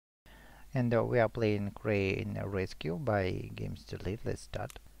And we are playing Crane Rescue by Games2Live. Let's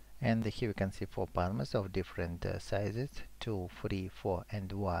start. And here we can see 4 puzzles of different sizes, 2, 3, 4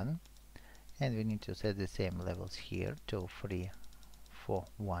 and 1. And we need to set the same levels here, 2, 3, 4,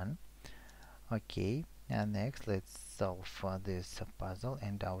 1. Okay, and next let's solve this puzzle,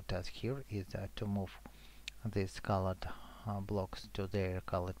 and our task here is to move these colored blocks to their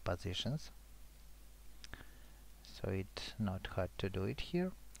colored positions. So it's not hard to do it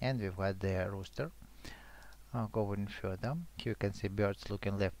here. And we've got the rooster. Going further, here you can see birds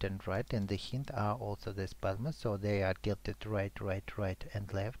looking left and right, and the hint are also the spasms, so they are tilted right, right, right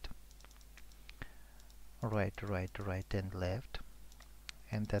and left. Right, right, right and left.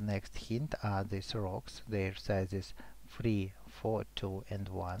 And the next hint are these rocks, their sizes 3, 4, 2 and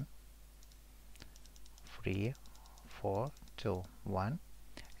 1. 3, 4, 2, 1.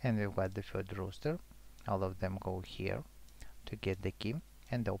 And we've got the third rooster. All of them go here to get the key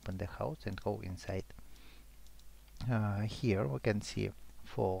and open the house and go inside. Here we can see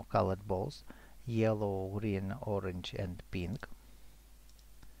 4 colored balls: yellow, green, orange and pink.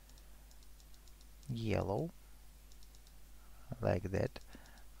 Yellow, like that,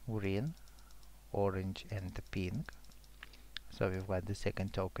 green, orange and pink. So we've got the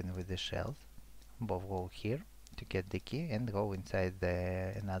second token with the shells. Both go here to get the key and go inside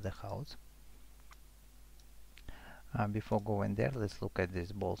another house. Before going there, let's look at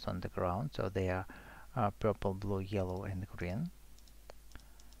these balls on the ground. So they are purple, blue, yellow and green.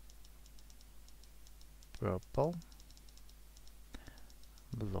 Purple,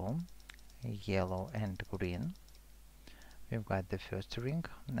 blue, yellow and green. We've got the first ring.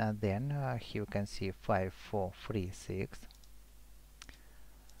 Then here you can see 5, 4, 3, 6.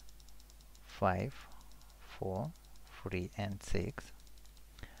 5, 4, 3 and 6.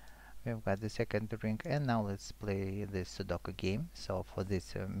 We've got the second ring, and now let's play this Sudoku game. So for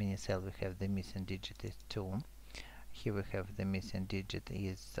this mini cell we have the missing digit is 2. Here we have the missing digit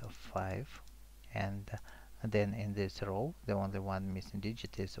is 5, and then in this row the only one missing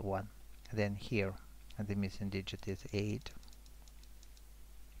digit is 1. Then here the missing digit is 8.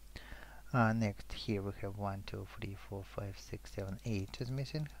 Next here we have 1, 2, 3, 4, 5, 6, 7, 8 is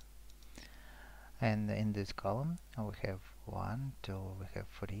missing. And in this column we have 1, 2, we have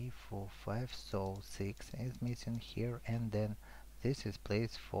 3, 4, 5, so 6 is missing here, and then this is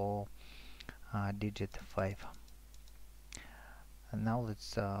placed for digit 5. And now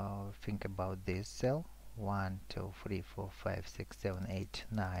let's think about this cell. 1, 2, 3, 4, 5, 6, 7, 8,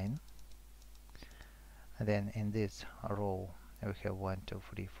 9. And then in this row we have 1, 2,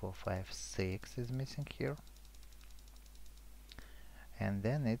 3, 4, 5, 6 is missing here. And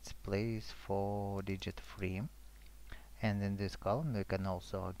then it's placed for digit 3. And in this column we can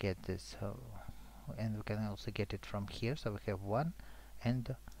also get this and we can also get it from here, so we have 1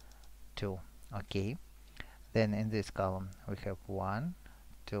 and 2. Okay, then in this column we have 1,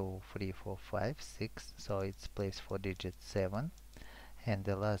 2, 3, 4, 5, 6, so it's placed for digit 7, and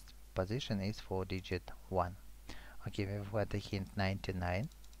the last position is for digit 1. Okay, we've got the hint 99,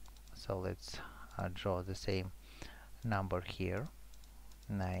 so let's draw the same number here,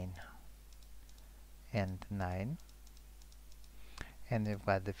 9 and 9, and we've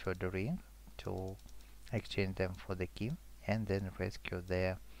got the third ring to exchange them for the key and then rescue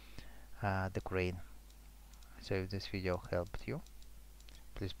the crane. So if this video helped you,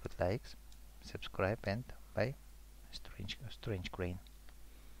 please put likes, subscribe and buy Strange Crane.